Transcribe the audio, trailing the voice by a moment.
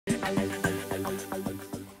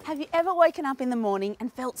Have you ever woken up in the morning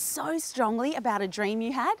and felt so strongly about a dream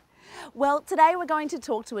you had? Well, today we're going to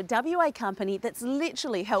talk to a WA company that's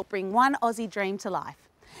literally helped bring one Aussie dream to life.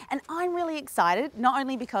 And I'm really excited, not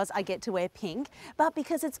only because I get to wear pink, but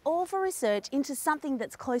because it's all for research into something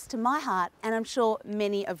that's close to my heart and I'm sure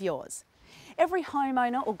many of yours. Every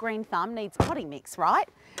homeowner or green thumb needs potting mix, right?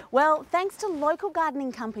 Well, thanks to local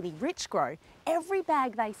gardening company Richgro, every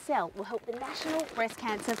bag they sell will help the National Breast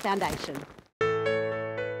Cancer Foundation.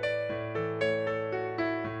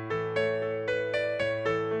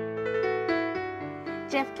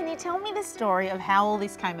 Jeff, can you tell me the story of how all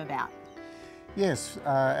this came about? Yes,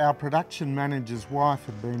 our production manager's wife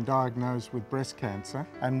had been diagnosed with breast cancer,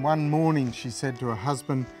 and one morning she said to her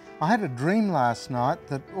husband, "I had a dream last night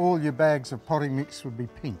that all your bags of potting mix would be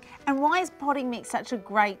pink." And why is potting mix such a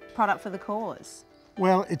great product for the cause?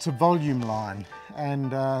 Well, it's a volume line,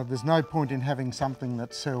 and there's no point in having something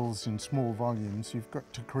that sells in small volumes. You've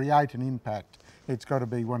got to create an impact. It's got to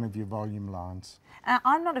be one of your volume lines.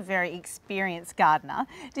 I'm not a very experienced gardener.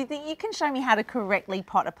 Do you think you can show me how to correctly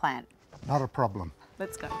pot a plant? Not a problem.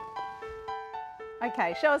 Let's go.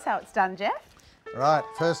 Okay, show us how it's done, Jeff. Right,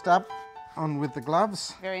 first up, on with the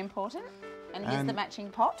gloves. Very important. And here's the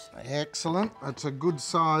matching pot. Excellent. That's a good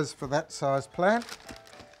size for that size plant.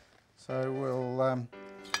 So we'll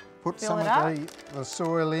put Fill some of the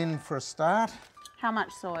soil in for a start. How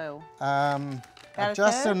much soil?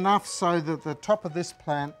 Just enough so that the top of this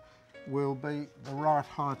plant will be the right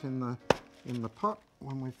height in the pot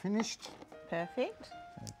when we're finished. Perfect.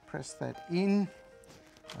 And press that in,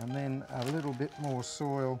 and then a little bit more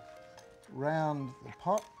soil round the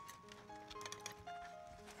pot.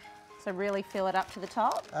 So really fill it up to the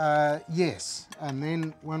top? Yes, and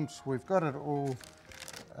then once we've got it all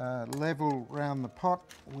level round the pot,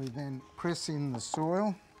 we then press in the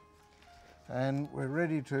soil, and we're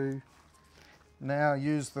ready to now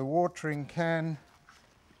use the watering can,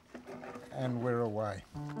 and we're away.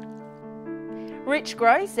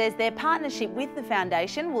 Richgro says their partnership with the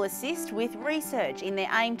foundation will assist with research in their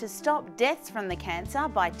aim to stop deaths from the cancer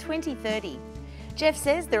by 2030. Jeff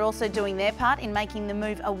says they're also doing their part in making the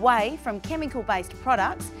move away from chemical-based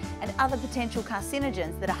products and other potential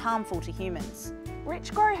carcinogens that are harmful to humans.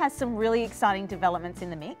 Richgro has some really exciting developments in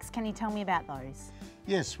the mix. Can you tell me about those?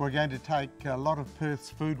 Yes, we're going to take a lot of Perth's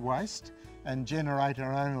food waste and generate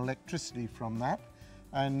our own electricity from that.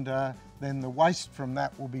 And then the waste from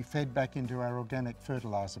that will be fed back into our organic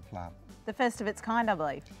fertiliser plant. The first of its kind, I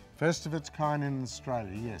believe. First of its kind in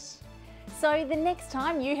Australia, yes. So the next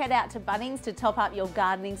time you head out to Bunnings to top up your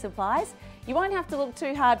gardening supplies, you won't have to look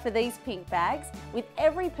too hard for these pink bags, with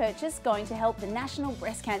every purchase going to help the National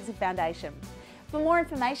Breast Cancer Foundation. For more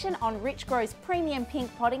information on Richgro's premium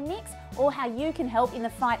pink potting mix or how you can help in the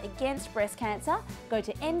fight against breast cancer, go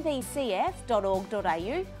to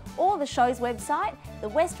nbcf.org.au or the show's website,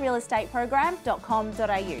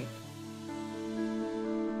 thewestrealestateprogram.com.au.